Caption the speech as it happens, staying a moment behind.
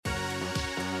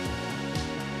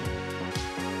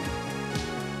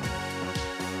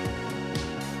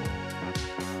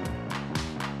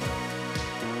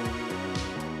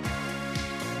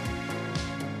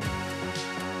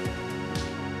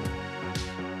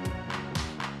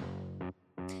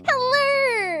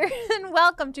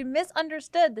welcome to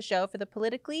Misunderstood, the show for the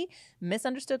politically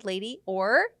misunderstood lady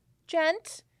or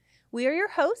gent. We are your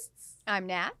hosts. I'm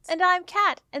Nat. And I'm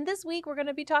Kat. And this week we're going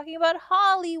to be talking about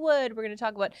Hollywood. We're going to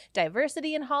talk about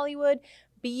diversity in Hollywood,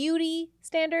 beauty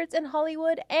standards in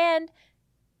Hollywood, and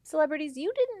celebrities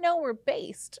you didn't know were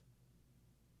based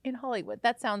in Hollywood.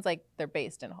 That sounds like they're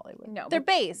based in Hollywood. No. They're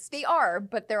based. They are,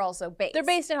 but they're also based. They're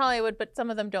based in Hollywood, but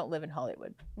some of them don't live in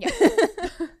Hollywood. Yeah.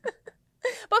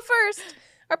 But first,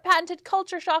 our patented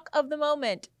culture shock of the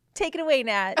moment. Take it away,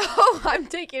 Nat. Oh, I'm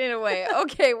taking it away.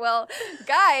 Okay, well,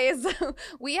 guys,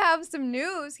 we have some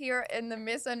news here in the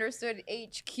Misunderstood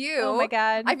HQ. Oh my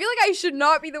God. I feel like I should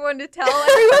not be the one to tell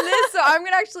everyone this, so I'm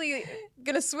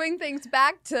gonna swing things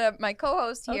back to my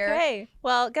co-host here. Okay.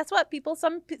 Well, guess what, people?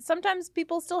 Sometimes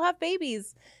people still have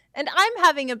babies, and I'm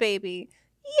having a baby.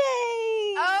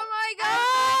 Yay! Oh my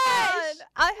gosh!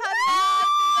 I have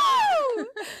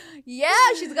Yeah,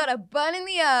 she's got a bun in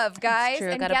the oven, guys. true,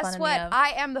 And got a bun guess in the what? oven.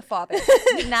 I am the father.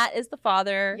 Nat is the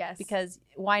father. Yes. Because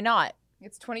why not?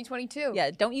 It's 2022. Yeah.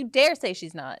 Don't you dare say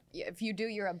she's not. If you do,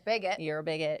 you're a bigot. You're a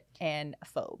bigot and a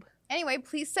phobe. Anyway,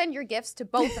 please send your gifts to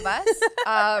both of us.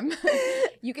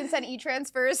 You can send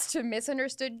e-transfers to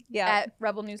misunderstood at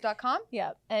rebelnews.com.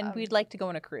 Yeah. And we'd like to go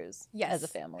on a cruise. Yes. As a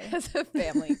family. As a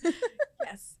family.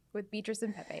 Yes. With Beatrice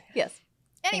and Pepe. Yes.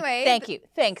 Anyway. Thank you.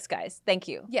 Thanks, guys. Thank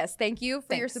you. Yes, thank you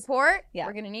for your Thanks. support. Yeah.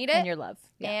 We're going to need it. And your love.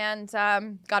 Yeah. And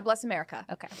God bless America.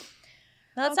 Okay.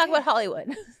 Now let's talk about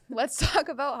Hollywood. Let's talk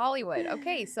about Hollywood.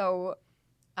 Okay, so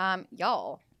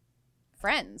y'all,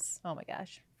 Friends. Oh my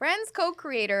gosh. Friends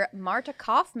co-creator Marta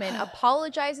Kaufman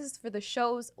apologizes for the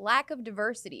show's lack of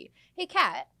diversity. Hey,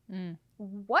 Kat,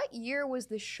 what year was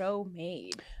the show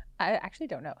made? I actually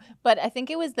don't know. But I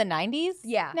think it was the 90s,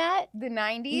 Yeah. Nat? The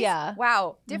 90s? Yeah.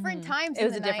 Wow. Different times It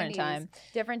was in a the different 90s. time.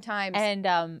 Different times. And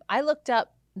I looked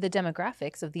up the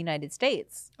demographics of the United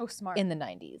States oh, smart. in the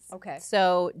 90s. Okay.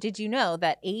 So did you know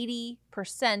that 80%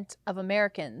 of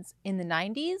Americans in the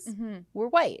 90s were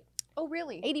white? Oh,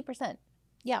 really? 80%.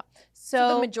 Yeah.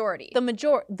 So the majority. The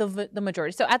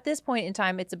majority. So at this point in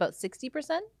time, it's about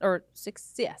 60% or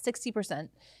 60%.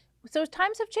 So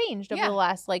times have changed over the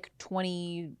last like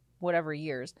 20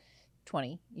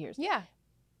 years. Yeah.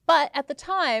 But at the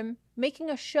time, making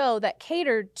a show that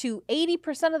catered to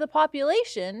 80% of the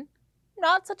population,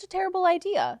 not such a terrible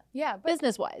idea. Yeah. But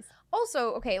Business-wise.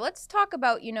 also, okay, let's talk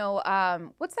about,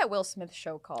 what's that Will Smith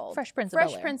show called? Fresh Prince of Bel-Air.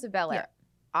 Fresh Prince of Bel-Air. Yeah.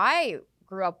 I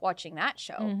grew up watching that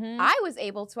show. Mhm. I was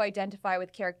able to identify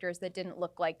with characters that didn't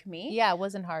look like me. Yeah, it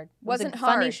wasn't hard. It was Wasn't a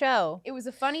funny hard. show. It was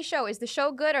a funny show. Is the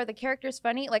show good? Are the characters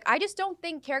funny? Like, I just don't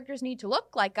think characters need to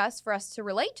look like us for us to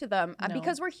relate to them No.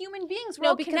 because we're human beings. We're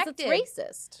all because connected. it's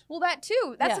racist. Well, that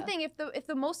too. That's the Yeah. thing. If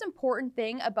the most important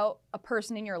thing about a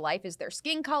person in your life is their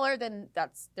skin color, then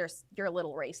you're a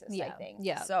little racist, I think.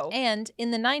 Yeah. So And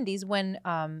in the 90s, when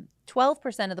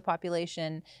 12% of the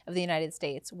population of the United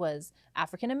States was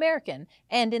African American,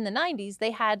 and in the 90s,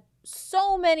 they had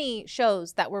so many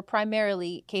shows that were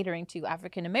primarily catering to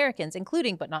African Americans,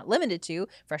 including but not limited to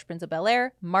Fresh Prince of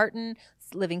Bel-Air, Martin,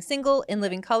 Living Single, In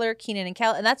Living Color, Kenan and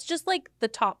Kel, and that's just like the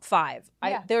top 5.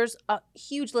 Yeah. There's a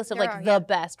huge list of There like are, the yeah.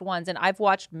 best ones, and I've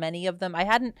watched many of them. I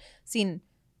hadn't seen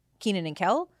Kenan and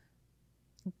Kel,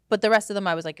 but the rest of them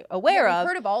I was like aware I've of.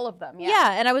 heard of all of them.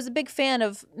 Yeah, and I was a big fan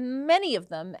of many of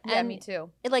them. Yeah, and me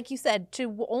too. like you said,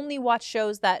 to only watch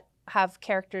shows that have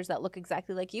characters that look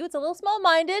exactly like you, it's a little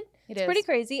small-minded. It's pretty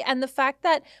crazy. And the fact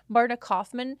that Marta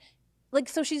Kaufman,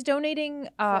 so she's donating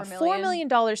 $4 million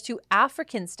to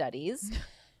African studies,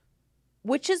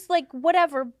 which is like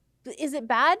whatever. Is it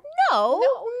bad? No,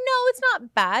 it's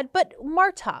not bad. But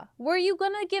Marta, were you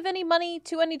going to give any money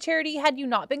to any charity had you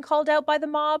not been called out by the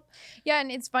mob? Yeah, and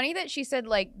it's funny that she said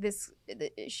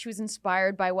she was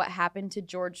inspired by what happened to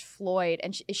George Floyd,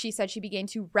 and she said she began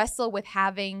to wrestle with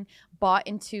having bought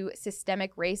into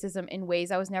systemic racism in ways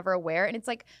I was never aware. And it's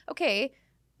like, okay,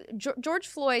 George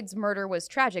Floyd's murder was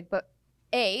tragic, but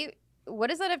A,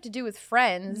 what does that have to do with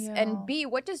Friends? Yeah. And B,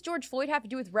 what does George Floyd have to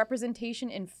do with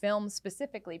representation in film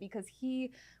specifically? Because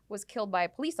he was killed by a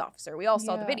police officer. We all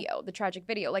saw the video, the tragic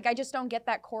video. Like, I just don't get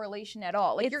that correlation at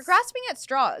all. Like, you're grasping at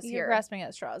straws here. You're grasping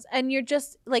at straws. And you're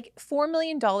just like $4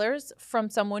 million from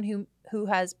someone who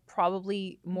has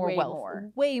probably more Way wealth.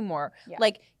 more. Way more. Yeah.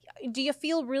 Like, do you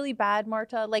feel really bad,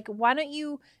 Marta? Like, why don't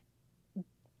you,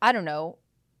 I don't know,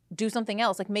 do something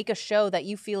else? Like, make a show that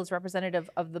you feel is representative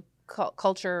of the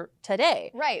culture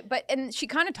today. Right. And she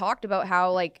kind of talked about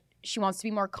how, like, she wants to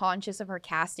be more conscious of her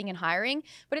casting and hiring,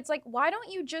 but it's like, why don't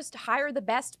you just hire the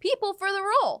best people for the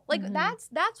role? Like, that's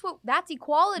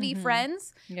equality,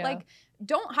 friends. Yeah. Like,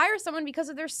 don't hire someone because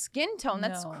of their skin tone.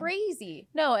 That's No. crazy.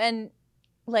 No, and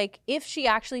like, if she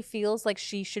actually feels like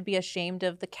she should be ashamed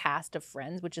of the cast of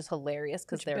Friends, which is hilarious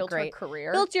because they're great.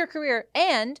 Built your career.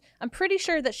 And I'm pretty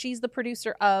sure that she's the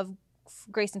producer of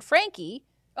Grace and Frankie.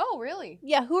 Oh, really?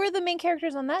 Yeah. Who are the main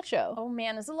characters on that show? Oh,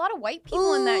 man. There's a lot of white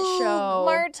people in that show.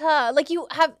 Marta. Like, you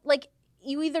have, like,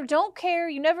 you either don't care,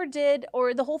 you never did,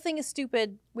 or the whole thing is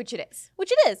stupid. Which it is.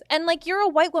 Which it is. And, like, you're a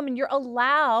white woman. You're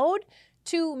allowed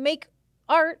to make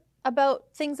art about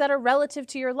things that are relative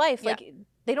to your life. Yeah. Like,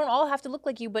 they don't all have to look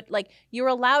like you, but, like, you're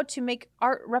allowed to make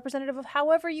art representative of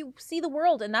however you see the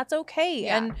world, and that's okay.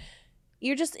 Yeah. And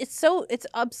you're just, it's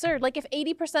absurd. Like, if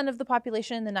 80% of the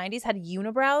population in the 90s had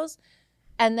unibrows,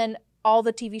 and then all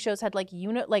the TV shows had, like,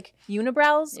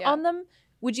 unibrows on them,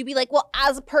 would you be like, well,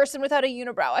 as a person without a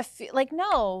unibrow, I feel like,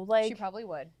 no. Like, she probably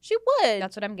would. She would.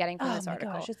 That's what I'm getting from this article.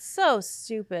 Oh, my gosh, it's so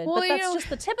stupid. Well, but that's just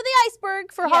the tip of the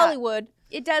iceberg for Hollywood.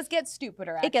 It does get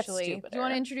stupider, actually. It gets stupider. Do you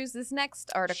want to introduce this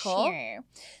next article? Sure.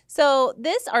 So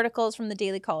this article is from the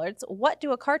Daily Caller. It's what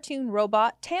do a cartoon,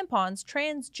 robot, tampons,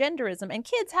 transgenderism, and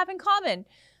kids have in common?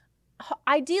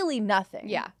 Ideally, nothing.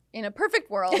 Yeah. In a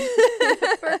perfect world.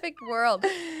 Perfect world.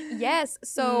 Yes.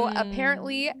 So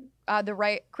apparently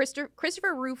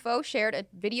Christopher Rufo shared a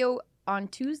video on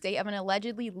Tuesday of an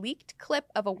allegedly leaked clip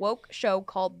of a woke show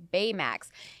called Baymax.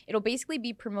 It'll basically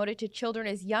be promoted to children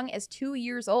as young as 2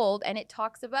 years old, and it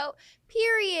talks about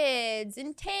periods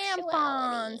and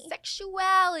tampons,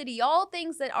 sexuality, all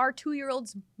things that our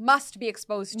 2-year-olds must be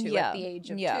exposed to at the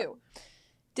age of 2.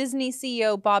 Disney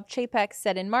CEO Bob Chapek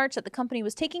said in March that the company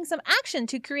was taking some action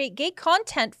to create gay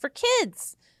content for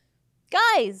kids.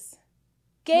 Guys,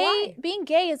 being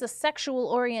gay is a sexual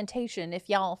orientation, if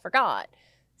y'all forgot.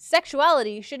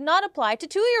 Sexuality should not apply to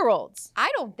 2-year-olds.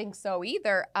 I don't think so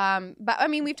either. But I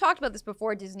mean, we've talked about this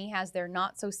before. Disney has their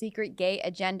not so secret gay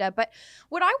agenda. But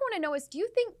what I want to know is, do you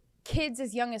think kids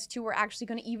as young as 2 are actually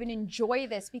going to even enjoy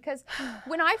this? Because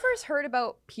when I first heard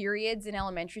about periods in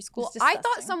elementary school, I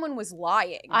thought someone was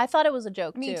lying. I thought it was a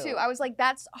joke, Me too. I was like,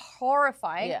 that's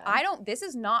horrifying. Yeah. This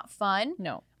is not fun.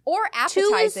 No. Or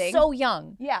appetizing. 2 is so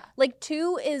young. Yeah. Like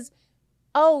 2 is,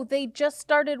 they just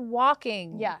started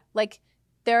walking. Yeah. Like,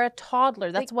 they're a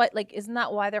toddler. That's isn't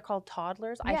that why they're called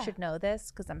toddlers? Yeah. I should know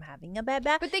this because I'm having a baby.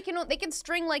 But they can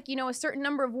string a certain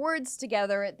number of words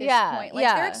together at this point. Like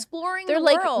they're exploring the world.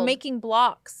 They're like making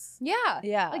blocks. Yeah.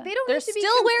 Yeah. Like they don't they're need to be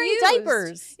still wearing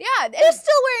diapers. Yeah. They're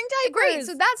still wearing diapers. Great.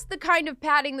 So that's the kind of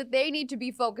padding that they need to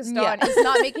be focused on. It's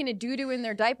not making a doo-doo in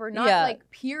their diaper, not like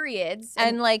periods.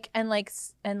 And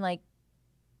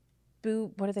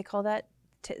boo, what do they call that?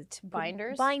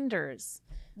 Binders? Binders.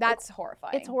 That's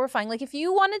horrifying. It's horrifying. Like, if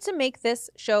you wanted to make this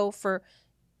show for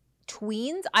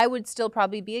tweens, I would still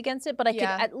probably be against it, but I could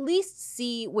at least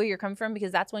see where you're coming from,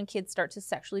 because that's when kids start to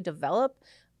sexually develop.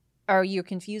 Are you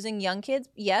confusing young kids?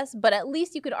 Yes, but at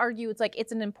least you could argue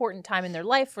it's an important time in their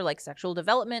life for like sexual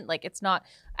development. Like, it's not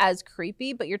as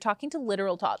creepy, but you're talking to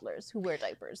literal toddlers who wear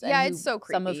diapers. Yeah, it's so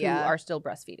creepy. Some of who are still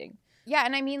breastfeeding. Yeah,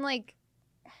 and I mean, like,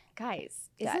 guys,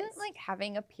 isn't like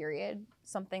having a period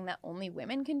something that only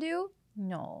women can do?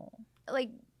 No. Like,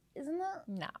 isn't that?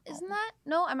 No. Isn't that?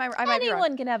 No, I might be wrong.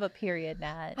 Anyone can have a period,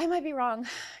 Nat. I might be wrong.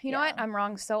 You know what? I'm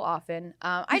wrong so often.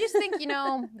 I just think,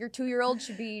 your 2-year-old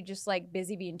should be just like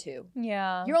busy being 2.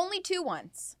 Yeah. You're only 2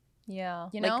 once. Yeah.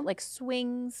 You know? Like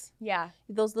swings. Yeah.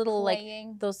 Those little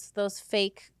playing. those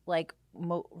fake like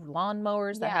lawn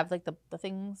mowers that have like the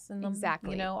things in them.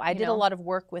 Exactly. I did a lot of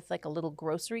work with like a little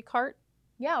grocery cart.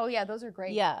 Yeah. Oh yeah. Those are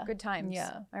great. Yeah. Good times.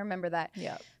 Yeah. I remember that.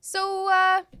 Yeah. So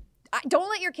don't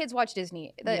let your kids watch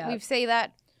Disney. We say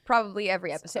that probably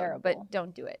every episode, but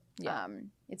don't do it. Yeah.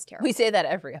 It's terrible. We say that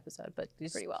every episode, but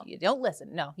pretty well. You don't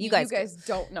listen. No, you guys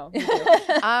don't know.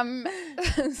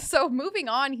 So moving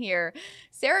on here,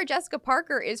 Sarah Jessica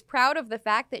Parker is proud of the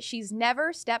fact that she's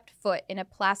never stepped foot in a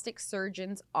plastic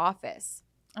surgeon's office.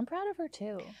 I'm proud of her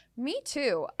too. Me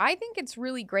too. I think it's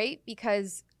really great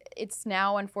because it's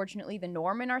now unfortunately the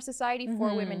norm in our society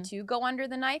for women to go under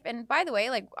the knife. And by the way,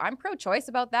 like, I'm pro-choice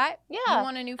about that. Yeah. You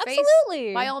want a new face?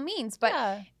 Absolutely. By all means. But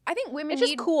I think women it's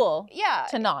just cool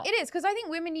to not. It is, because I think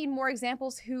women need more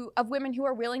examples of women who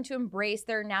are willing to embrace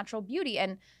their natural beauty.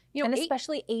 And and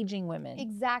especially aging women.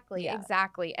 Exactly.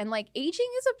 And like, aging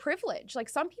is a privilege. Like,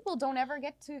 some people don't ever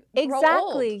get to grow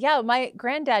old. Yeah, my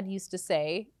granddad used to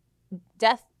say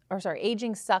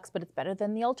aging sucks, but it's better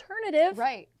than the alternative.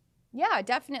 Right. Yeah,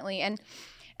 definitely.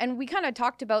 And we kind of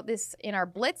talked about this in our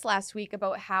Blitz last week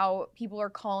about how people are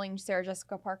calling Sarah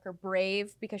Jessica Parker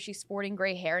brave because she's sporting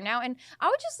gray hair now. And I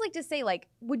would just like to say, like,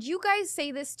 would you guys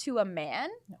say this to a man?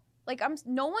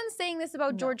 no one's saying this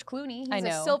about George Clooney. He's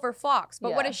a silver fox.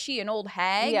 But what is she, an old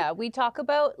hag? Yeah, we talk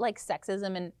about like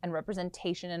sexism and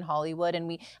representation in Hollywood,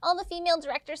 and all the female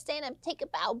directors stand up, take a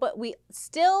bow, but we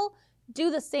still do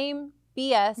the same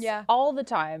BS all the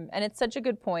time. And it's such a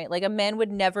good point. Like, a man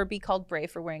would never be called brave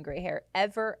for wearing gray hair.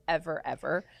 Ever, ever,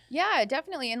 ever. Yeah,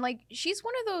 definitely. And like, she's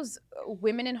one of those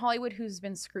women in Hollywood who's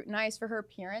been scrutinized for her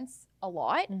appearance a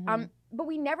lot. But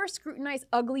we never scrutinize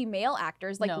ugly male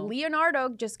actors. Like, Leonardo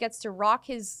just gets to rock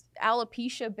his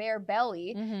alopecia bare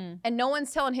belly, and no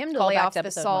one's telling him to lay off the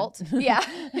salt. Yeah.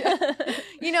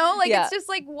 You know, like, it's just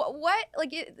like, what?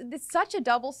 Like, it's such a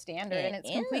double standard, and it's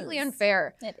completely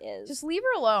unfair. It is. Just leave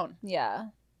her alone. Yeah.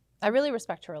 I really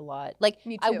respect her a lot. Like,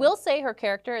 I will say her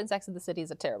character in Sex and the City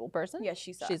is a terrible person. Yeah,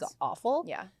 she sucks. She's awful.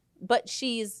 Yeah. But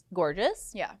she's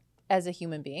gorgeous. Yeah. As a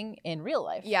human being in real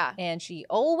life. Yeah. And she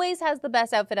always has the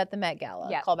best outfit at the Met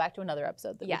Gala. Yeah. Call back to another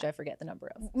episode, which I forget the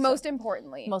number of. Most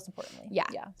importantly. Yeah.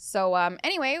 So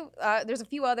anyway, there's a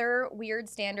few other weird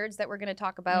standards that we're going to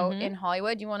talk about in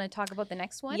Hollywood. Do you want to talk about the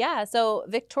next one? Yeah. So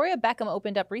Victoria Beckham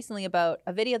opened up recently about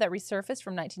a video that resurfaced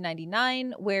from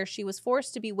 1999 where she was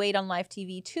forced to be weighed on live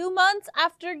TV 2 months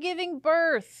after giving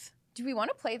birth. Do we want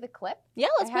to play the clip? Yeah,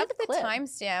 let's play the clip. I have the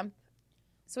timestamp.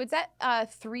 So it's at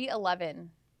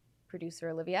 3:11. Producer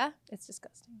Olivia. It's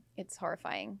disgusting. It's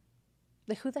horrifying.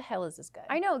 Like, who the hell is this guy?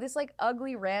 I know, this like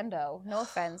ugly rando. No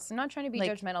offense. I'm not trying to be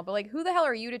judgmental, but like, who the hell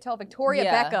are you to tell Victoria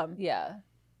Beckham? Yeah.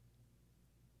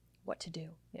 What to do?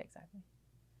 Yeah, exactly.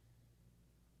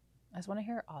 I just want to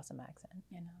hear her awesome accent.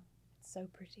 You know, it's so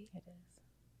pretty. It is.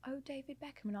 Oh, David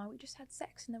Beckham and I, we just had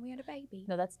sex and then we had a baby.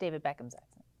 No, that's David Beckham's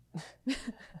accent.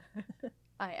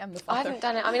 I am the father. I haven't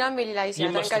done it. I mean, I'm really lazy.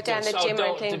 I don't go down the gym or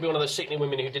anything. To be one of those sickening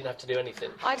women who didn't have to do anything.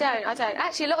 I don't.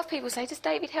 Actually, a lot of people say, does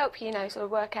David help you, sort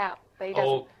of work out? But he doesn't.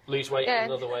 Or lose weight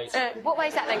in other ways. What way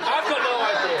is that then? I've got no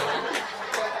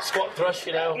idea. Squat thrust,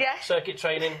 circuit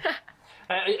training.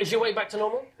 Is your weight back to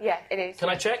normal? Yeah, it is. Can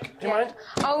I check? Do you mind?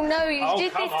 Oh, no, you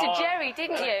did this to Jerry,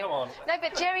 didn't you? Come on. No,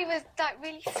 but Jerry was, like,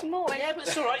 really small. Yeah, but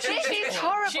it's all right. This is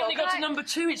horrible. She only got to number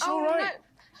 2. It's all right. No.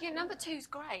 Yeah, number 2's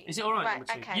great. Is it all right, Right,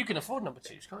 number 2? okay. You can afford number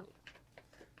 2s, can't you?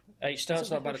 8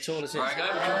 stone's not bad at all, is it? Right, go.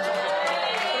 3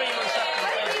 months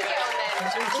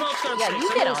after. 12 stone 6. Yeah, you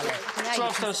get on it.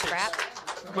 12 stone 6.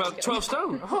 Well, 12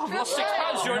 stone. Oh, I've lost 6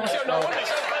 pounds during the show. No wonder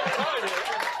it's fine.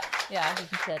 Yeah, you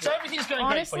said So everything's going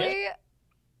great for you.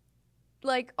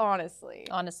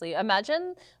 Honestly,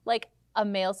 imagine like a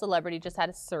male celebrity just had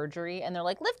a surgery and they're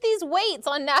like, lift these weights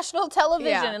on national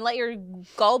television and let your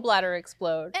gallbladder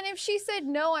explode. And if she said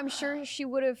no, I'm sure she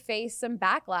would have faced some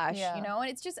backlash, And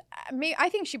it's just, I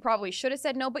think she probably should have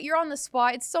said no, but you're on the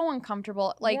spot. It's so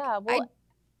uncomfortable. Like,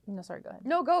 no, sorry, go ahead.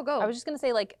 No, go. I was just going to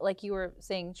say, like you were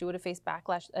saying, she would have faced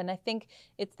backlash. And I think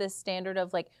it's this standard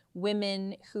of like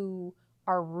women who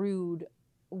are rude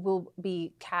will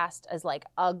be cast as like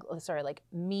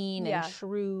mean and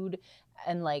shrewd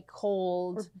and like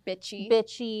cold or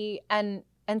bitchy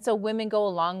and so women go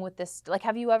along with this. Like,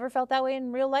 have you ever felt that way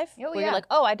in real life? Oh, where you're like,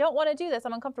 oh, I don't want to do this,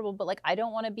 I'm uncomfortable, but like I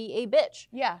don't want to be a bitch,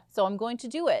 so I'm going to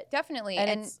do it. Definitely. And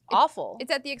it's awful. It's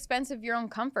at the expense of your own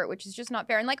comfort, which is just not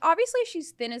fair. And like, obviously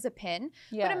she's thin as a pin,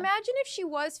 but imagine if she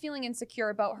was feeling insecure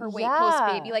about her weight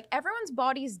post-baby. Like, everyone's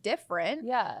body's different.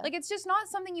 Like, it's just not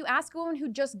something you ask a woman who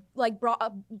just like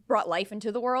brought life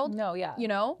into the world. No,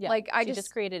 Like, she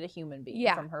just created a human being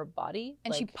from her body.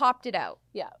 And she popped it out.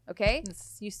 Okay?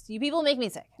 You people make me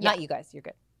sick. Not you guys, you're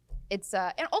good. It's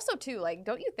and also too, like,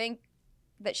 don't you think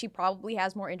that she probably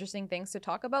has more interesting things to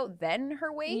talk about than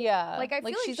her weight? Yeah. Like, I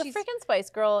feel like she's a freaking Spice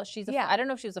Girl. She's I don't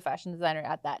know if she was a fashion designer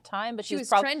at that time, but she was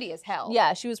trendy as hell.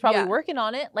 Yeah, she was probably working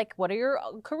on it. Like, what are your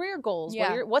career goals?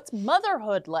 What's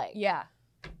motherhood like? Yeah.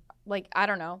 Like, I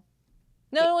don't know.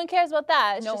 No one cares about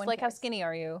that. It's just like, how skinny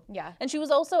are you? Yeah. And she was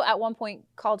also at one point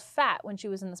called fat when she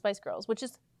was in the Spice Girls, which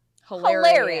is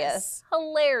hilarious.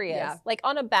 Yeah. Like,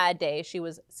 on a bad day, she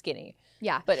was skinny.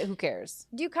 Yeah. But who cares?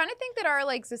 Do you kind of think that our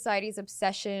like society's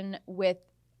obsession with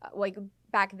like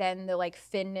back then, the like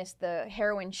thinness, the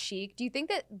heroin chic, do you think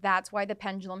that that's why the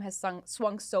pendulum has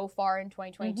swung so far in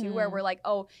 2022 where we're like,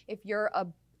 oh, if you're a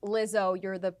Lizzo,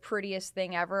 you're the prettiest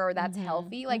thing ever, or that's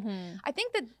healthy? Like, I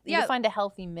think that you find a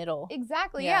healthy middle.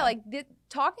 Exactly. Yeah. Like,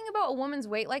 talking about a woman's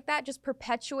weight like that just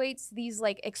perpetuates these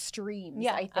like extremes.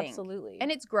 I think absolutely.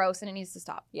 And it's gross and it needs to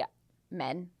stop. Yeah.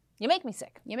 Men, you make me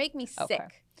sick. You make me sick. Okay.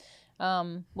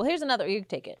 Well, here's another. You can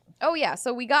take it. Oh yeah.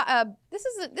 So we got this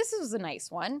is a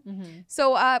nice one.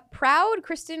 So proud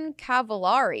Kristen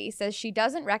Cavallari says she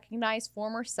doesn't recognize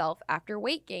former self after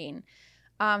weight gain.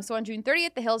 So on June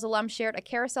 30th, the Hills alum shared a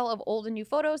carousel of old and new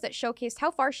photos that showcased how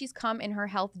far she's come in her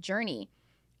health journey.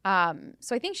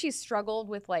 So I think she's struggled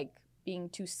with like being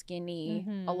too skinny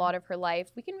a lot of her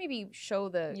life. We can maybe show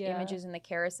the images in the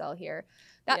carousel here.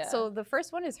 So the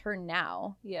first one is her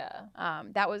now. Yeah.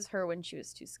 That was her when she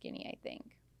was too skinny, I think.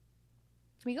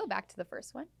 Can we go back to the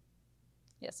first one?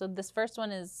 Yeah, so this first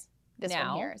one is this now.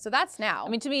 one here. So that's now. I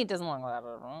mean, to me, it doesn't look like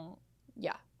that.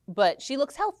 Yeah. But she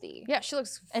looks healthy. Yeah, she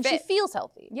looks fit. And she feels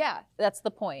healthy. Yeah. That's the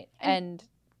point. And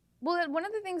well, one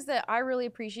of the things that I really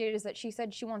appreciated is that she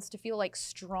said she wants to feel like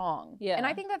strong. Yeah. And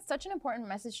I think that's such an important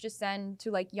message to send to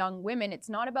like young women. It's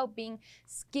not about being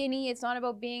skinny. It's not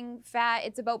about being fat.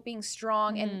 It's about being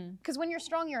strong. And because when you're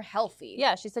strong, you're healthy.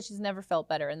 Yeah, she said she's never felt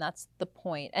better. And that's the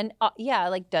point. And yeah,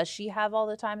 like, does she have all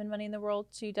the time and money in the world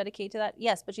to dedicate to that?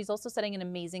 Yes, but she's also setting an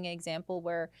amazing example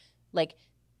where like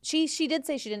she did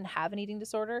say she didn't have an eating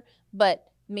disorder, but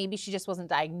maybe she just wasn't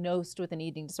diagnosed with an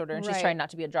eating disorder and she's trying not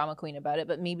to be a drama queen about it,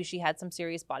 but maybe she had some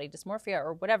serious body dysmorphia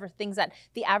or whatever, things that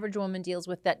the average woman deals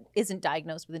with that isn't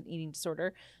diagnosed with an eating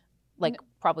disorder, like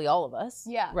probably all of us.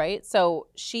 Yeah. Right? So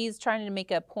she's trying to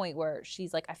make a point where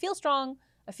she's like, I feel strong,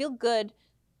 I feel good,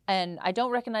 and I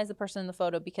don't recognize the person in the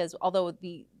photo because although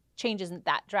the change isn't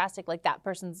that drastic, like that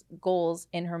person's goals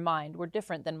in her mind were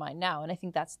different than mine now. And I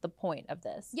think that's the point of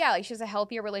this. Yeah, like she has a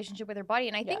healthier relationship with her body.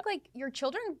 And I think like your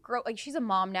children grow, like she's a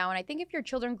mom now. And I think if your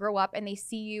children grow up and they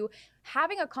see you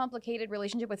having a complicated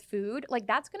relationship with food, like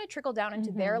that's going to trickle down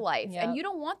into their life. And you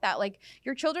don't want that. Like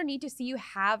your children need to see you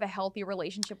have a healthy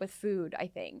relationship with food, I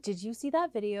think. Did you see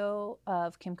that video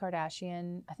of Kim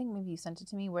Kardashian? I think maybe you sent it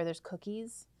to me where there's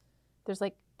cookies. There's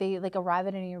like, they like arrive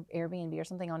at an Airbnb or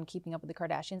something on Keeping Up with the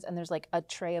Kardashians, and there's like a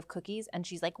tray of cookies, and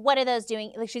she's like, what are those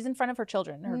doing? Like she's in front of her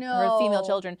children, her female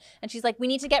children, and she's like, we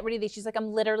need to get rid of these. She's like,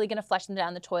 I'm literally gonna flush them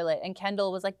down the toilet. And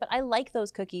Kendall was like, but I like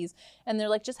those cookies. And they're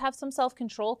like, just have some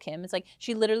self-control, Kim. It's like,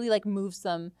 she literally like moves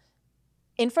them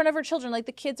in front of her children. Like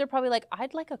the kids are probably like,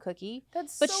 I'd like a cookie.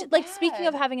 That's but so like bad. Speaking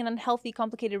of having an unhealthy,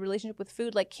 complicated relationship with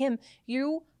food, like Kim,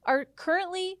 you are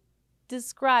currently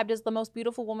described as the most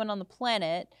beautiful woman on the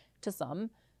planet to some.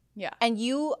 Yeah. And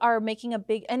you are making a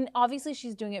big, and obviously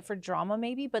she's doing it for drama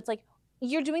maybe, but it's like,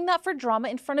 you're doing that for drama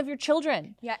in front of your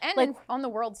children. Yeah, and like, on the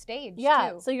world stage,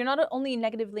 yeah, too. So you're not only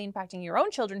negatively impacting your own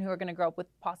children who are going to grow up with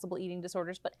possible eating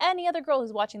disorders, but any other girl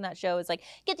who's watching that show is like,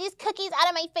 get these cookies out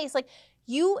of my face. Like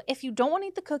if you don't want to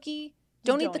eat the cookie,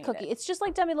 don't eat the cookie. It's just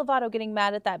like Demi Lovato getting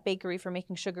mad at that bakery for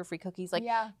making sugar-free cookies. Like,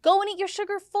 go and eat your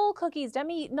sugar-full cookies.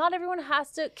 Demi, not everyone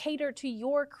has to cater to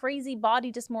your crazy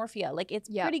body dysmorphia. Like, it's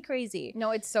pretty crazy.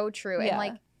 No, it's so true.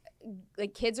 And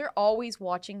like kids are always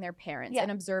watching their parents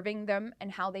and observing them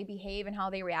and how they behave and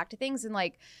how they react to things. And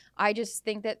like, I just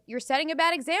think that you're setting a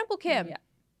bad example, Kim. Yeah.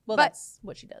 Well, that's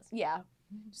what she does. Yeah.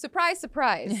 Surprise,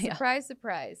 surprise. Surprise,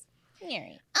 surprise.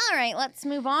 All right, let's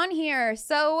move on here.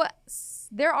 So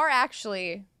there are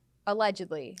actually,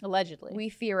 allegedly, we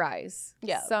theorize,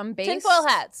 some based tinfoil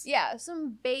hats. Yeah,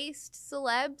 some based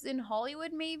celebs in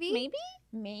Hollywood, maybe,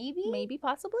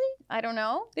 possibly. I don't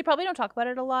know. They probably don't talk about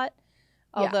it a lot.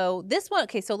 Although this one,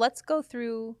 okay, so let's go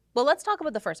through. Well, let's talk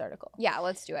about the first article. Yeah,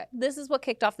 let's do it. This is what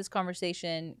kicked off this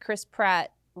conversation. Chris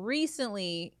Pratt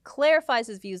recently clarifies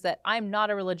his views that I'm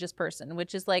not a religious person,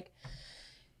 which is like,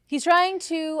 he's trying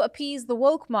to appease the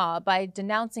woke mob by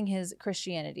denouncing his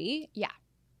Christianity. Yeah.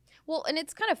 Well, and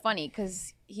it's kind of funny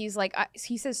because he's like,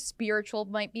 he says spiritual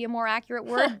might be a more accurate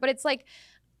word, but it's like,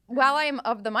 while I am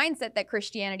of the mindset that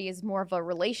Christianity is more of a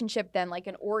relationship than like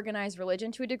an organized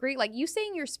religion to a degree, like you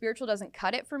saying you're spiritual doesn't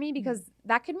cut it for me because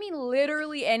that could mean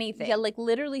literally anything. Yeah, like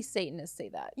literally Satanists say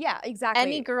that. Yeah, exactly.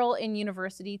 Any girl in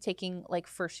university taking like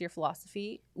first year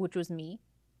philosophy, which was me,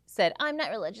 said, I'm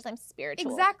not religious, I'm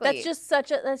spiritual. Exactly. That's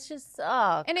just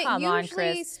and it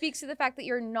usually speaks to the fact that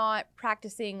you're not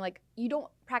practicing, like, you don't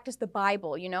practice the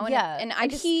Bible, you know?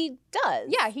 And, he does.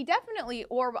 Yeah, he definitely,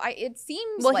 it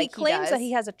seems well, like he claims that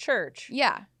he has a church.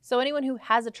 Yeah. So anyone who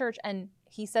has a church, and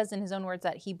he says in his own words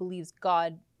that he believes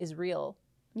God is real.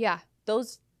 Yeah.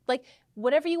 Those, like,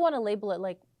 whatever you want to label it,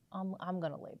 like, I'm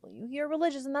going to label you. You're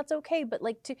religious and that's okay. But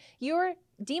like you're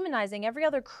demonizing every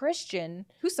other Christian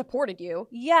who supported you.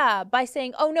 Yeah. By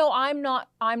saying, oh no,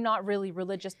 I'm not really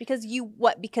religious because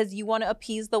because you want to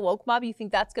appease the woke mob. You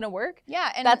think that's going to work?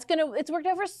 Yeah. And it's worked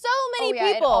out for so many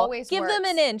people. It always Give works. them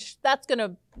an inch. That's going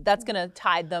to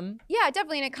tide them. Yeah,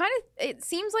 definitely. And it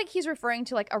seems like he's referring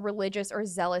to like a religious or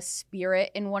zealous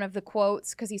spirit in one of the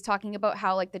quotes, because he's talking about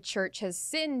how like the church has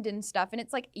sinned and stuff. And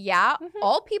it's like,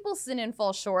 all people sin and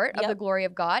fall short of the glory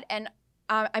of God. And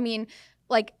I mean,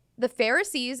 like, the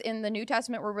Pharisees in the New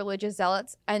Testament were religious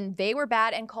zealots, and they were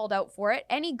bad and called out for it.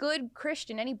 Any good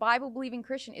Christian, any Bible-believing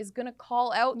Christian is going to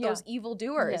call out those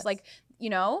evildoers. Yes. Like,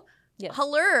 you know, yes.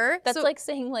 Halur. That's like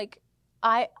saying, like,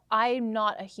 I'm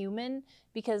not a human,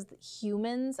 because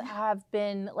humans have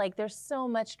been like, there's so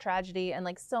much tragedy and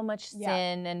like so much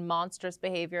sin and monstrous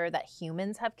behavior that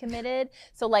humans have committed.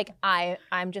 So like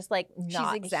I'm just like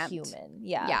not a human.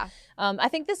 Yeah. I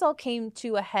think this all came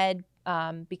to a head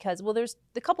because, well, there's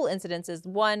a couple incidences.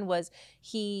 One was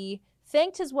he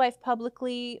thanked his wife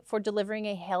publicly for delivering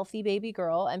a healthy baby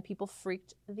girl, and people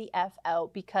freaked the F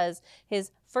out because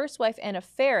his first wife, Anna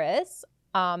Faris,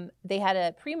 they had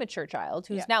a premature child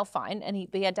who's now fine, and he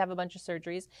had to have a bunch of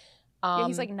surgeries.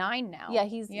 He's like 9 now. Yeah,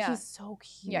 he's so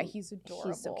cute. Yeah, he's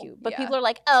adorable. He's so cute. But people are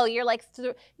like, oh, you're like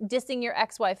dissing your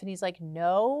ex-wife, and he's like,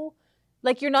 no.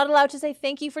 Like, you're not allowed to say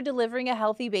thank you for delivering a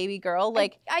healthy baby girl.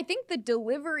 Like, I think the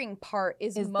delivering part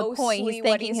is mostly the point. He's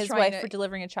thanking his wife for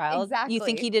delivering a child. Exactly. You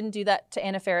think he didn't do that to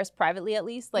Anna Faris privately, at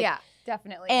least? Like, yeah,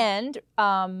 definitely. And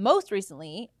most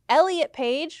recently, Elliot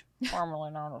Page,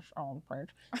 formerly known as Ellen Page,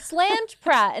 slammed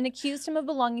Pratt and accused him of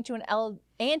belonging to an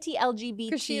anti-LGBT.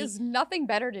 Because she has nothing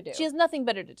better to do. She has nothing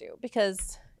better to do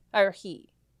because, or he,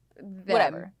 Them.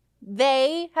 whatever.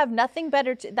 They have nothing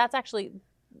better to. That's actually.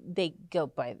 They go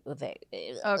by they.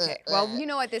 Okay. Well, you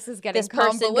know what? This is getting this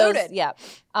person convoluted. goes, yeah.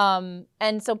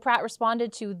 And so Pratt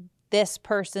responded to this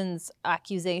person's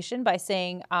accusation by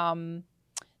saying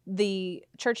the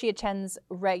church he attends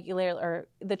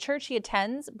the church he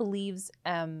attends believes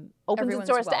opens its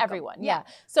doors to everyone. Yeah.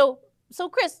 So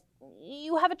Chris,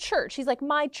 you have a church. He's like,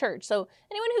 my church. So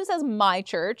anyone who says my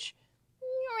church,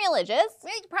 religious,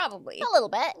 Probably a little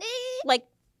bit, like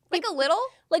a little.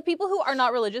 Like people who are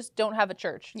not religious don't have a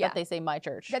church that they say my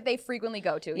church. That they frequently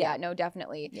go to. Yeah, no,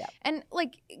 definitely. Yeah. And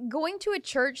like going to a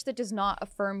church that does not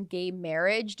affirm gay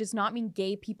marriage does not mean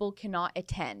gay people cannot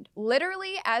attend.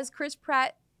 Literally, as Chris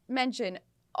Pratt mentioned,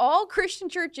 all Christian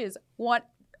churches want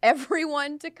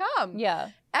everyone to come.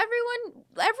 Yeah.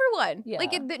 Everyone. Yeah.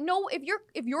 Like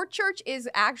if your church is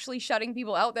actually shutting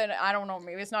people out, then I don't know,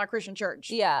 maybe it's not a Christian church.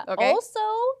 Yeah. Okay.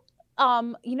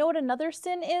 Also, you know what another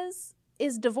sin is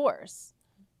divorce.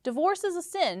 Divorce is a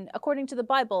sin according to the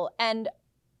Bible, and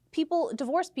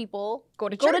divorced people go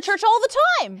to church all the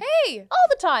time. Hey, all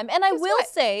the time. And I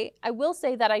will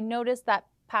say that I noticed that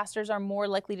pastors are more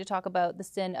likely to talk about the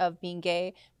sin of being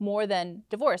gay more than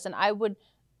divorce, and I would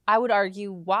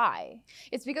argue why.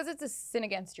 It's because it's a sin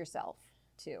against yourself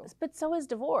too. But so is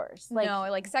divorce.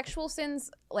 Like sexual sins,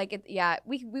 like it. Yeah,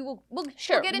 we'll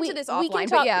get into this offline. We can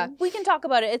talk, we can talk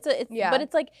about it. But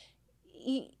it's like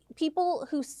people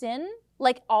who sin,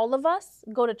 like all of us,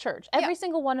 go to church. Every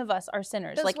single one of us are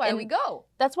sinners. That's why we go.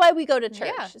 That's why we go to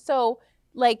church. Yeah. So,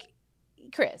 like,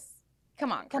 Chris.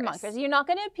 Come on, Chris. You're not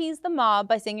going to appease the mob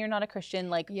by saying you're not a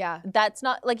Christian. Like, that's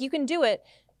not, like, you can do it.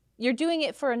 You're doing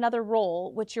it for another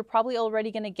role, which you're probably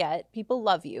already going to get. People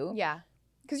love you. Yeah.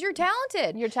 Because you're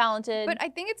talented. You're talented. But I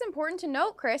think it's important to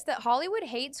note, Chris, that Hollywood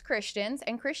hates Christians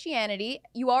and Christianity.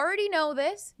 You already know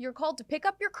this. You're called to pick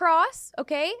up your cross,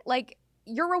 okay? Like,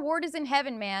 your reward is in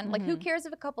heaven, man. Mm-hmm. Like, who cares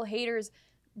if a couple haters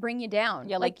bring you down?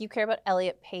 Yeah, like you care about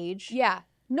Elliot Page. Yeah.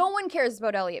 No one cares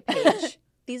about Elliot Page.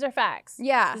 These are facts.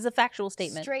 Yeah. This is a factual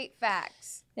statement. Straight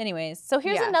facts. Anyways, so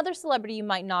here's another celebrity you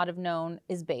might not have known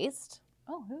is based.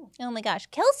 Oh, who? Oh my gosh.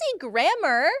 Kelsey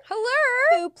Grammer.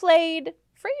 Hello. Who played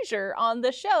Frasier on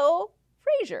the show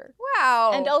Frasier.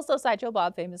 Wow. And also Sideshow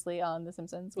Bob famously on The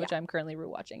Simpsons, which I'm currently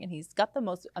rewatching. And he's got the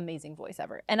most amazing voice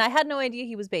ever. And I had no idea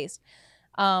he was based.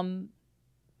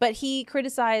 But he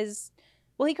criticized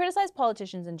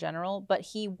politicians in general, but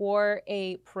he wore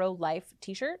a pro-life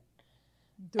t-shirt.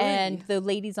 And the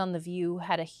ladies on The View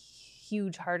had a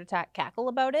huge heart attack cackle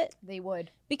about it. They would.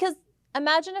 Because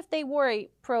imagine if they wore a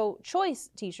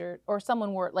pro-choice t-shirt or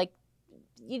someone wore, like,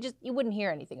 you wouldn't hear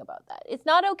anything about that. It's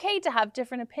not okay to have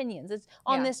different opinions. It's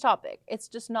on this topic. It's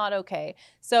just not okay.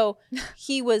 So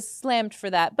he was slammed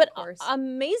for that. But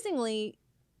amazingly,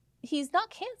 he's not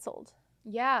canceled.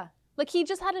 Yeah. Like, he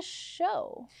just had a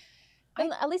show.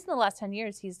 At least in the last 10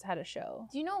 years, he's had a show.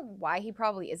 Do you know why he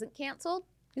probably isn't canceled?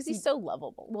 Because he's so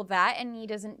lovable. Well, that, and he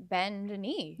doesn't bend a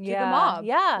knee to the mob.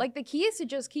 Yeah. Like, the key is to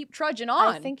just keep trudging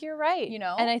on. I think you're right. You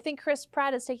know? And I think Chris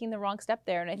Pratt is taking the wrong step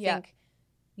there. And I think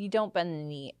you don't bend the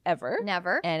knee ever.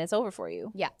 Never. And it's over for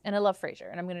you. Yeah. And I love Frasier.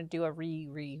 And I'm going to do a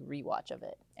rewatch of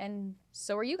it. And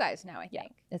so are you guys now, I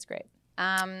think. It's great.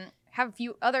 Have a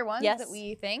few other ones that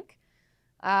we think.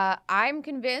 I'm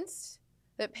convinced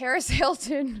that Paris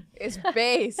Hilton is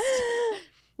based.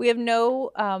 We have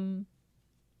no,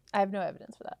 I have no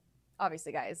evidence for that.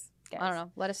 Obviously, guys. I don't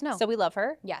know. Let us know. So we love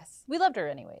her? Yes. We loved her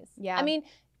anyways. Yeah. I mean,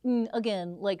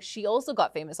 again, like, she also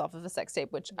got famous off of a sex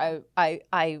tape, which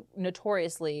I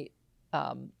notoriously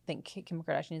think Kim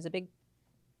Kardashian is a big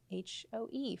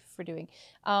HOE for doing.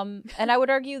 And I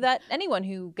would argue that anyone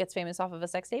who gets famous off of a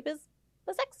sex tape is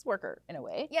a sex worker in a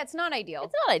way. Yeah, it's not ideal.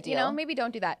 It's not ideal. You know, maybe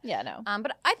don't do that. Yeah, no.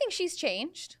 But I think she's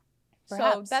changed.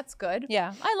 Perhaps. So that's good.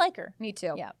 Yeah, I like her. Me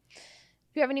too. Yeah.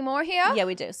 Do you have any more here? Yeah,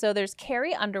 we do. So there's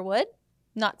Carrie Underwood.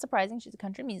 Not surprising, she's a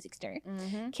country music star.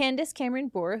 Candace Cameron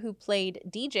Bure, who played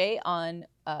DJ on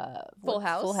Full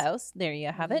House. Full House. There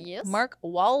you have it. Yes. Mark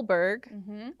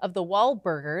Wahlberg of the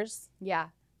Wahlburgers. Yeah.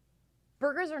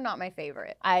 Burgers are not my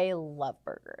favorite. I love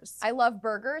burgers. I love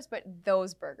burgers, but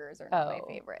those burgers are not my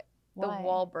favorite. Why? The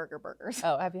Wahlburger burgers.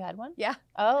 Oh, have you had one? Yeah.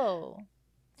 Oh.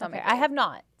 Okay, I have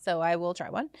not, so I will try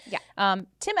one. Yeah.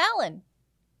 Tim Allen.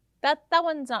 That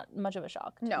one's not much of a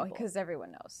shock. No, because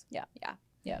everyone knows. Yeah. Yeah.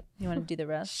 Yeah. You want to do the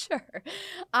rest? Sure.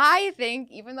 I think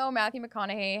even though Matthew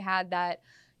McConaughey had that,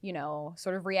 you know,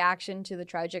 sort of reaction to the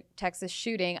tragic Texas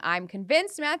shooting, I'm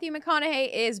convinced Matthew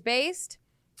McConaughey is based.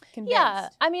 Convinced. Yeah.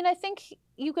 I mean, I think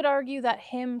you could argue that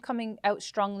him coming out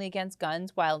strongly against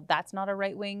guns, while that's not a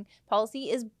right-wing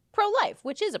policy, is pro-life,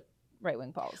 which is a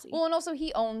right-wing policy. Well, and also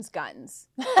he owns guns.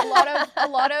 A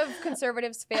lot of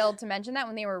conservatives failed to mention that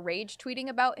when they were rage tweeting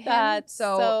about him. That's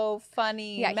so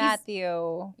funny. Yeah,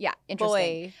 Matthew. Yeah,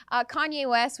 interesting. Boy. Kanye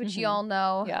West, which you all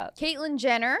know. Yeah. Caitlyn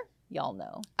Jenner. Y'all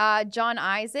know. John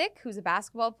Isaac, who's a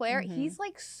basketball player. He's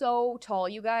like so tall,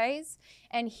 you guys.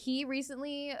 And he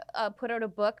recently put out a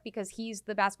book because he's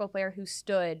the basketball player who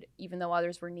stood even though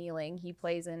others were kneeling. He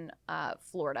plays in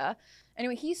Florida.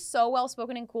 Anyway, he's so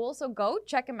well-spoken and cool. So go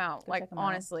check him out. Go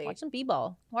honestly. Watch some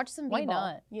b-ball. Watch some b-ball. Why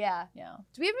not? Yeah. Yeah.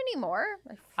 Do we have any more?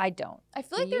 I don't. I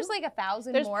feel like there's like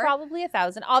 1,000 There's more. There's probably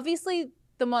 1,000. Obviously,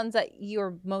 the ones that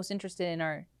you're most interested in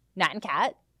are Nat and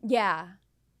Kat. Yeah.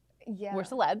 Yeah. We're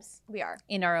celebs. We are.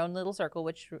 In our own little circle,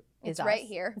 which is us. Right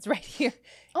here. It's right here.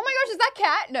 Oh my gosh, is that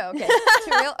Kat? No, okay.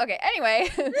 Too real? Okay, anyway.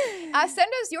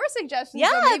 Send us your suggestions.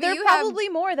 Yeah, there are probably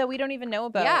more that we don't even know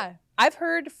about. Yeah. I've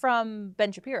heard from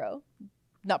Ben Shapiro.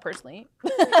 Not personally.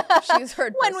 She's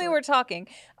heard when we were talking.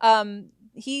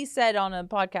 He said on a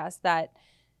podcast that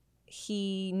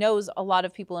he knows a lot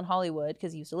of people in Hollywood,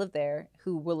 because he used to live there,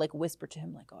 who will like whisper to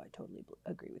him like, oh, I totally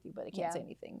agree with you, but I can't say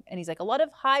anything. And he's like, a lot of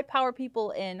high power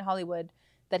people in Hollywood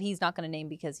that he's not going to name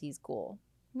because he's cool.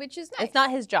 Which is nice. It's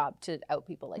not his job to out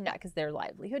people like that, because their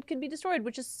livelihood could be destroyed,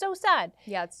 which is so sad.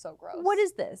 Yeah, it's so gross. What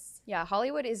is this? Yeah,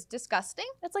 Hollywood is disgusting.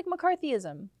 It's like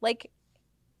McCarthyism, like,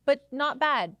 but not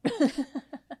bad.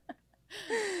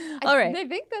 All right. I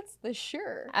think that's the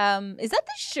sure. Is that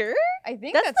the sure? I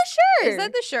think that's the sure. Is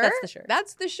that the sure? That's the sure.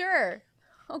 That's the sure.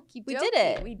 Okie we did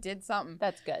it. We did something.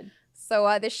 That's good.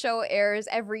 So this show airs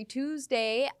every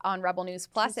Tuesday on Rebel News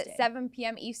Plus at 7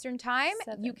 p.m. Eastern Time.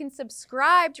 You can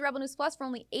subscribe to Rebel News Plus for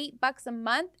only $8 a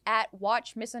month at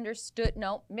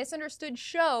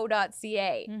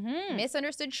misunderstoodshow.ca.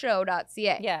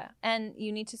 Misunderstoodshow.ca. Yeah, and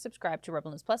you need to subscribe to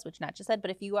Rebel News Plus, which Nat just said.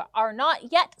 But if you are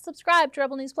not yet subscribed to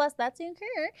Rebel News Plus, that's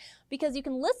okay, because you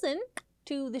can listen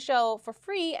to the show for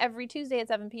free every Tuesday at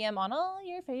 7 p.m. on all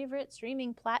your favorite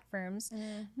streaming platforms.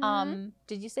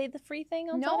 Did you say the free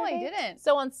thing on Saturday? No, I didn't.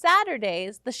 So on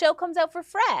Saturdays, the show comes out for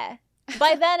free.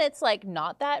 By then, it's like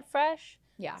not that fresh.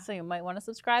 Yeah. So you might want to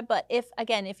subscribe. But if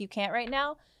you can't right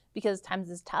now because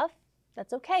times is tough,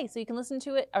 that's okay. So you can listen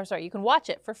to it, you can watch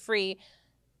it for free.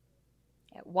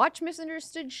 Yeah,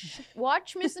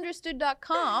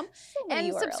 watchmisunderstood.com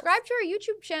and subscribe to our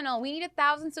YouTube channel. We need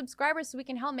 1,000 subscribers so we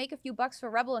can help make a few bucks for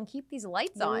Rebel and keep these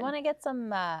lights on. We want to get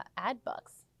some ad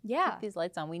bucks. Yeah. Keep these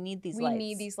lights on. We need these lights. We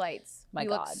need these lights. My we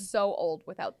God. look so old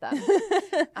without them.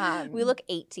 We look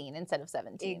 18 instead of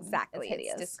 17. Exactly.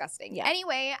 It's disgusting. Yeah.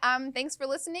 Anyway, thanks for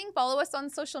listening. Follow us on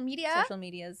social media. Social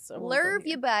medias. Love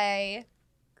you, bye.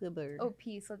 Good bird. Oh,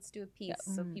 peace. Let's do a peace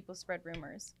so people spread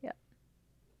rumors. Yeah.